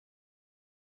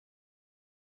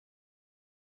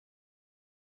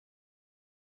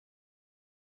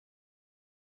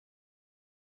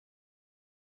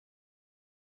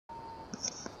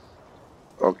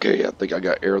Okay, I think I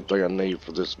got everything I need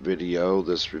for this video.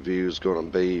 This review is going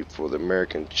to be for the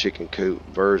American Chicken Coop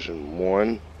version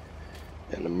 1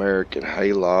 and American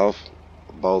Hayloft.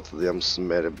 Both of them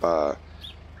submitted by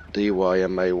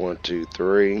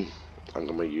DYMA123. I'm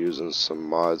going to be using some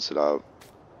mods that I've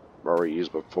already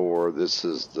used before. This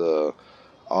is the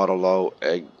Autolow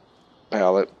egg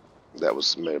pallet that was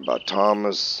submitted by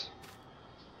Thomas.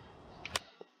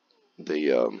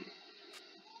 The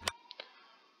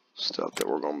stuff that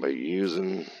we're going to be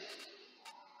using.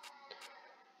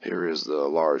 Here is the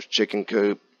large chicken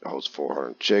coop. It holds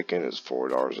 400 chicken. It's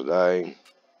 $4 a day.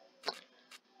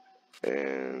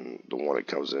 And the one that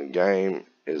comes in game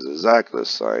is exactly the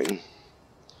same.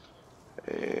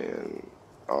 And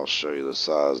I'll show you the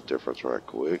size difference right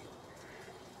quick.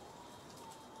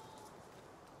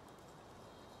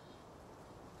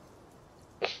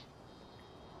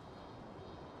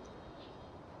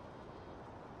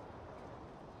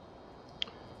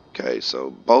 Okay, so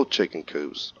both chicken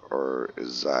coops are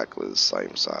exactly the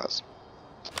same size.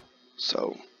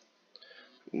 So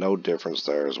no difference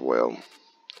there as well.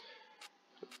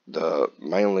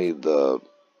 Mainly the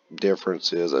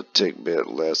difference is a tick bit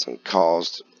less in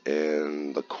cost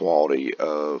and the quality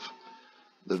of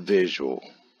the visual.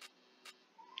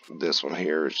 This one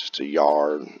here is just a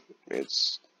yard.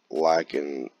 It's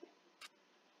lacking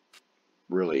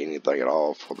really anything at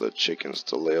all for the chickens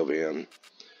to live in.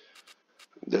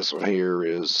 This one here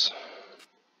is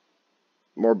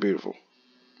more beautiful,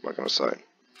 what can I say.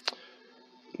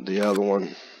 The other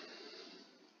one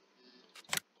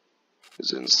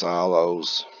is in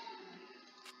silos.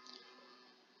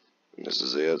 This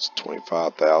is it. It's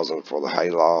 $25,000 for the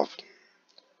hayloft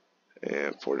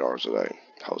and $40 a day.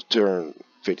 Holds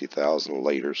 250,000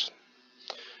 liters.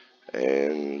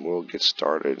 And we'll get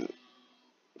started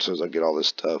as soon as I get all this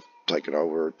stuff taken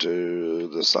over to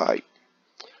the site.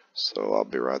 So I'll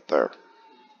be right there.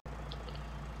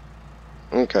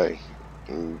 Okay,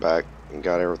 I'm back and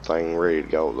got everything ready to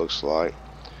go, it looks like.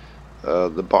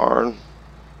 The barn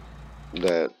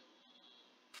that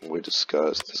we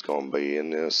discussed is going to be in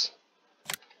this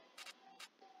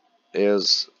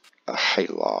is a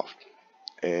hayloft,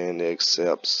 and it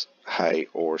accepts hay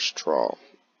or straw.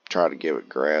 Tried to give it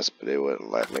grass, but it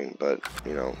wouldn't let me. But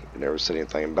you know, you never said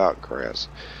anything about grass.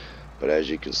 But as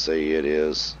you can see, it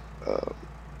is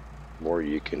where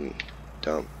you can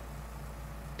dump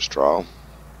straw.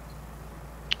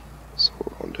 So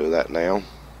we're going to do that now.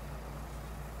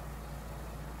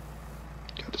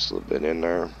 Got just a little bit in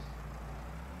there.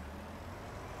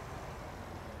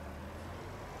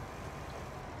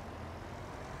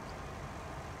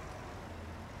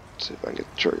 See if I can get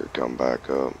the trigger come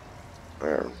back up.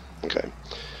 There. Okay.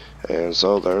 And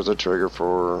so there's a trigger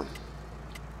for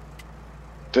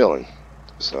filling.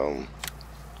 So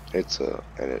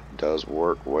and it does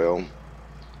work well. You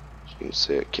can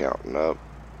see it counting up.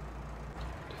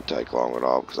 Didn't take long at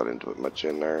all because I didn't put much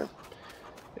in there.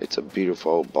 It's a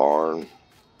beautiful barn.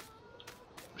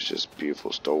 It's just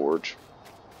beautiful storage.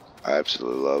 I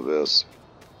absolutely love this.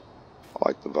 I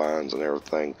like the vines and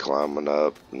everything climbing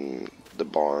up, and the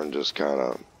barn just kind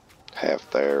of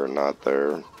half there, not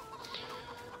there.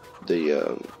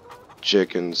 The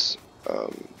chickens,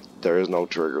 there is no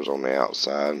triggers on the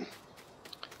outside.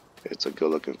 It's a good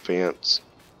looking fence.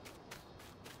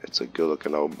 It's a good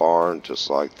looking old barn, just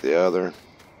like the other.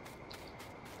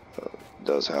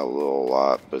 Does have a little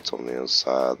lot, but it's on the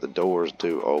inside. The doors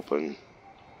do open.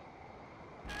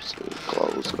 So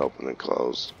close and open and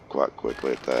close quite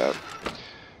quickly at that.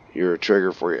 Your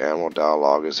trigger for your animal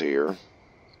dialogue is here.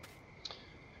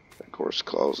 Of course,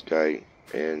 close gate,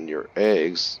 and your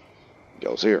eggs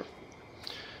goes here.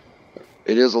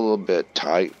 It is a little bit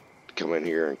tight to come in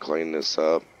here and clean this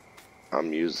up.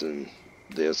 I'm using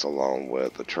this along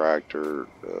with a tractor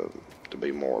to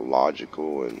be more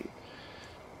logical and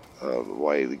the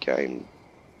way the game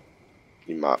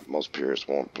most purists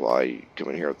won't play. You come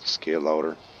in here with the skid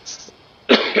loader.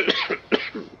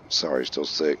 Sorry, still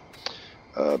sick.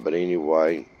 But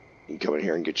anyway, you can come in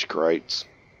here and get your crates.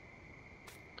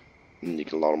 And you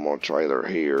can load them on a trailer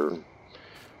here,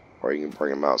 or you can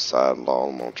bring them outside and load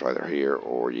them on a trailer here,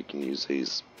 or you can use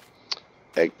these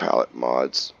egg pallet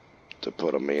mods to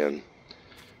put them in,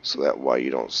 so that way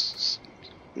you don't,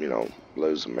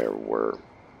 lose them everywhere.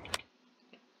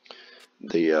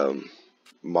 The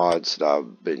mods that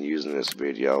I've been using in this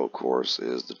video, of course,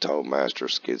 is the Toadmaster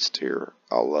skid steer.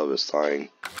 I love this thing.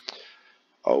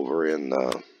 Over in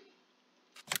the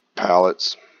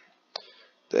pallets,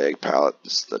 the egg pallet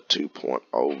is the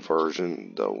 2.0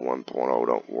 version. The 1.0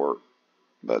 don't work,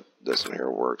 but this one here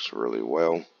works really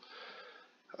well.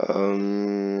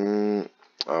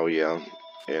 Oh yeah,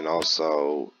 and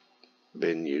also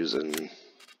been using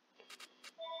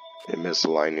in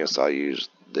miscellaneous. I used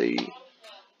the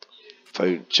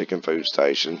chicken food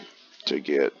station to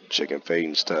get chicken feed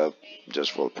and stuff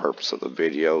just for the purpose of the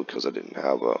video, because I didn't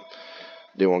want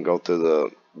to go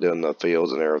through doing the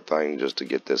fields and everything just to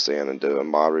get this in and do a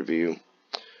mod review.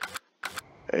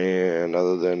 And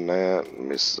other than that, let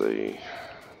me see,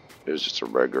 it was just a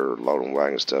regular loading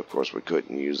wagon stuff. Of course, we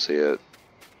couldn't use it.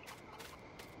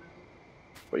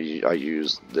 I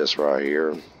used this right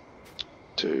here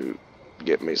to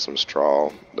get me some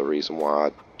straw. The reason why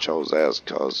I chose that is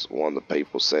because one of the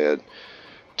people said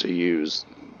to use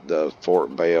the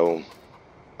fork bale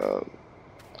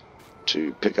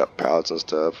to pick up pallets and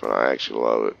stuff, and I actually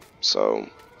love it. So,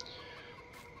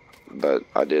 but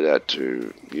I did that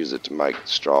to use it to make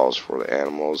straws for the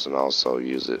animals, and also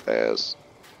use it as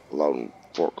loading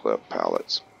forklift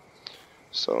pallets.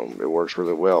 So it works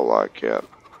really well like that.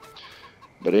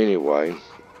 But anyway,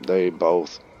 they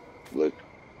both look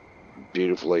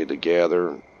beautifully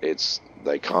together.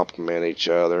 They complement each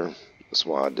other. That's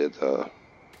why I did the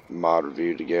mod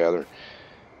review together.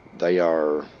 They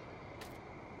are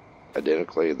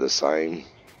identically the same,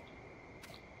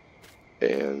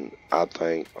 and I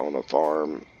think on a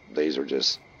farm these are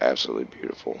just absolutely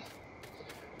beautiful.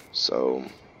 So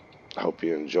I hope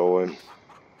you enjoy.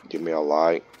 Give me a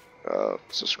like,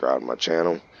 subscribe to my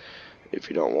channel. If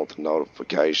you don't want the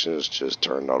notifications, just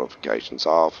turn notifications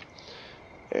off.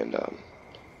 And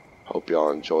hope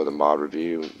y'all enjoy the mod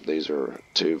review. These are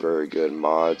two very good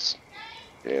mods,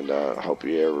 and hope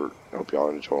y'all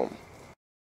enjoy them.